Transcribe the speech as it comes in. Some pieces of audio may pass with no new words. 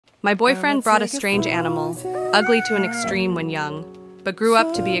My boyfriend brought a strange animal, ugly to an extreme when young, but grew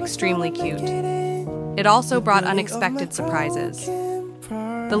up to be extremely cute. It also brought unexpected surprises.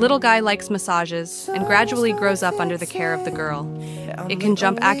 The little guy likes massages and gradually grows up under the care of the girl. It can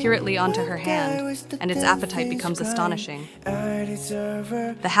jump accurately onto her hand, and its appetite becomes astonishing.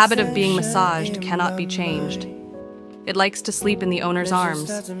 The habit of being massaged cannot be changed. It likes to sleep in the owner's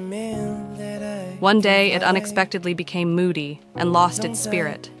arms. One day, it unexpectedly became moody and lost its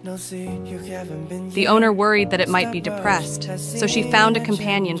spirit. The owner worried that it might be depressed, so she found a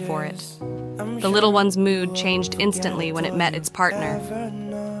companion for it. The little one's mood changed instantly when it met its partner.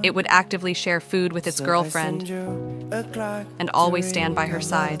 It would actively share food with its girlfriend and always stand by her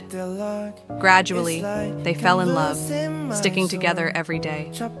side. Gradually, they fell in love, sticking together every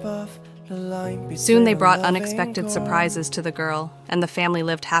day. Soon they brought unexpected surprises to the girl, and the family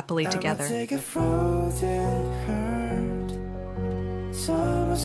lived happily together.